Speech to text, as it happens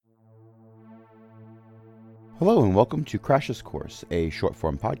Hello and welcome to Crash's Course, a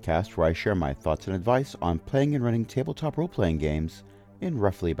short-form podcast where I share my thoughts and advice on playing and running tabletop role-playing games in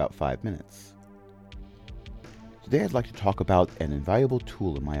roughly about 5 minutes. Today I'd like to talk about an invaluable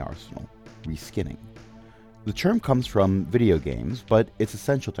tool in my arsenal, reskinning. The term comes from video games, but it's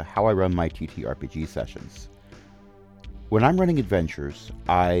essential to how I run my TTRPG sessions. When I'm running adventures,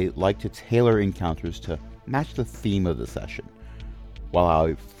 I like to tailor encounters to match the theme of the session. While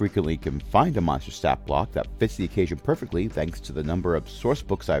I frequently can find a monster stat block that fits the occasion perfectly thanks to the number of source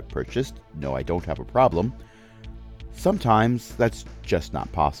books I've purchased, no, I don't have a problem, sometimes that's just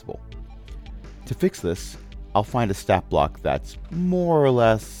not possible. To fix this, I'll find a stat block that's more or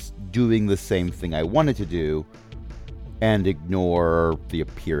less doing the same thing I wanted to do and ignore the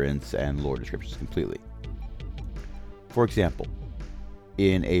appearance and lore descriptions completely. For example,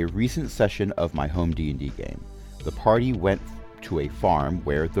 in a recent session of my home D&D game, the party went to a farm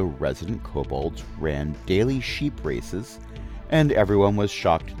where the resident kobolds ran daily sheep races, and everyone was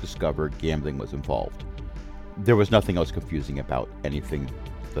shocked to discover gambling was involved. There was nothing else confusing about anything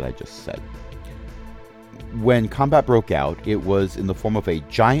that I just said. When combat broke out, it was in the form of a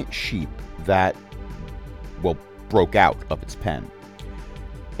giant sheep that, broke out of its pen.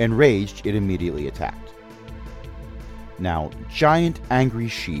 Enraged, it immediately attacked. Now, giant angry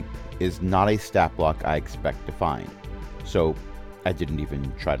sheep is not a stat block I expect to find, so I didn't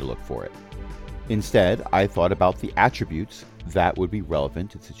even try to look for it. Instead, I thought about the attributes that would be relevant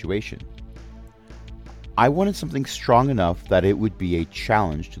to the situation. I wanted something strong enough that it would be a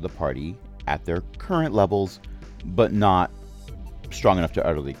challenge to the party at their current levels, but not strong enough to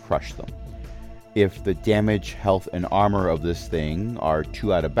utterly crush them. If the damage, health, and armor of this thing are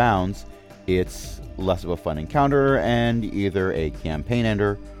too out of bounds, it's less of a fun encounter and either a campaign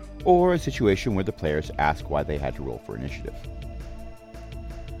ender or a situation where the players ask why they had to roll for initiative.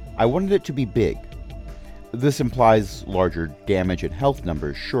 I wanted it to be big. This implies larger damage and health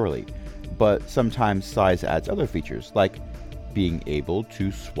numbers, surely, but sometimes size adds other features, like being able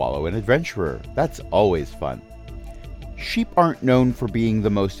to swallow an adventurer. That's always fun. Sheep aren't known for being the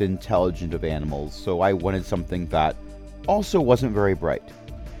most intelligent of animals, so I wanted something that also wasn't very bright.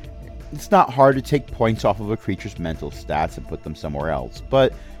 It's not hard to take points off of a creature's mental stats and put them somewhere else,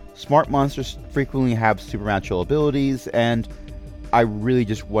 but smart monsters frequently have supernatural abilities, and I really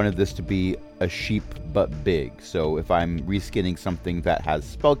just wanted this to be a sheep but big, so if I'm reskinning something that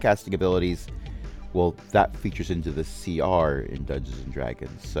has spellcasting abilities, well, that features into the CR in Dungeons &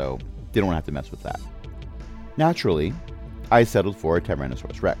 Dragons, so they don't have to mess with that. Naturally, I settled for a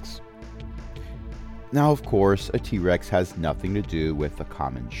Tyrannosaurus Rex. Now, of course, a T-Rex has nothing to do with a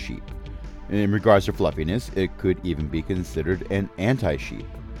common sheep. In regards to fluffiness, it could even be considered an anti-sheep.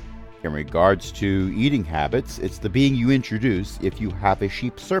 In regards to eating habits, it's the being you introduce if you have a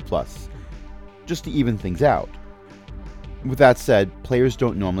sheep surplus, just to even things out. With that said, players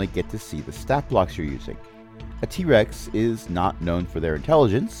don't normally get to see the stat blocks you're using. A T-Rex is not known for their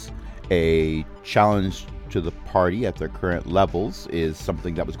intelligence. A challenge to the party at their current levels is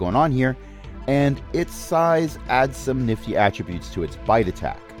something that was going on here, and its size adds some nifty attributes to its bite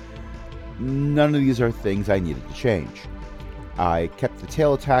attack. None of these are things I needed to change. I kept the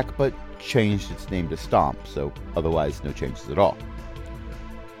tail attack, but changed its name to Stomp, so otherwise no changes at all.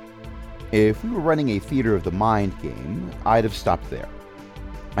 If we were running a Theater of the Mind game, I'd have stopped there.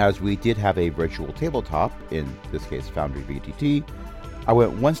 As we did have a virtual tabletop, in this case Foundry VTT, I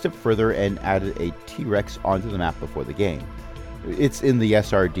went one step further and added a T-Rex onto the map before the game. It's in the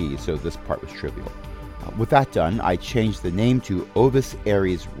SRD, so this part was trivial. With that done, I changed the name to Ovis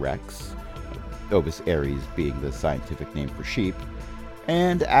Aries Rex, Ovis Aries being the scientific name for sheep,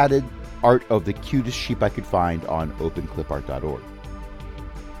 and added art of the cutest sheep I could find on openclipart.org.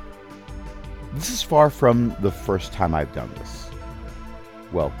 This is far from the first time I've done this.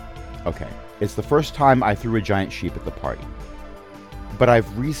 Well, okay, it's the first time I threw a giant sheep at the party. But I've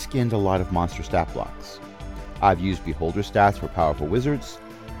reskinned a lot of monster stat blocks. I've used beholder stats for powerful wizards,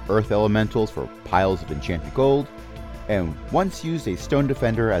 earth elementals for piles of enchanted gold, and once used a stone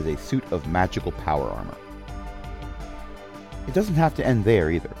defender as a suit of magical power armor. It doesn't have to end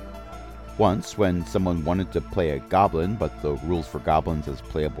there either. Once, when someone wanted to play a goblin, but the rules for goblins as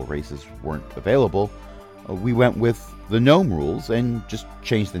playable races weren't available, we went with the gnome rules and just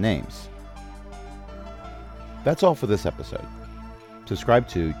changed the names. That's all for this episode. Subscribe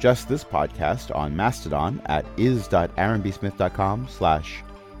to just this podcast on Mastodon at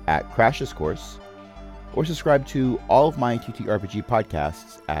is.aaronbsmith.com/@crashescourse, or subscribe to all of my TTRPG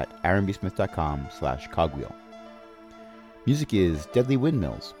podcasts at aaronbsmith.com/cogwheel. Music is Deadly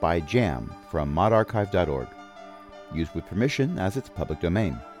Windmills by Jam from modarchive.org. Used with permission as it's public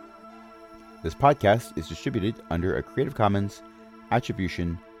domain. This podcast is distributed under a Creative Commons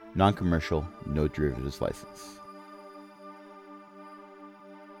Attribution, Non-Commercial, No Derivatives license.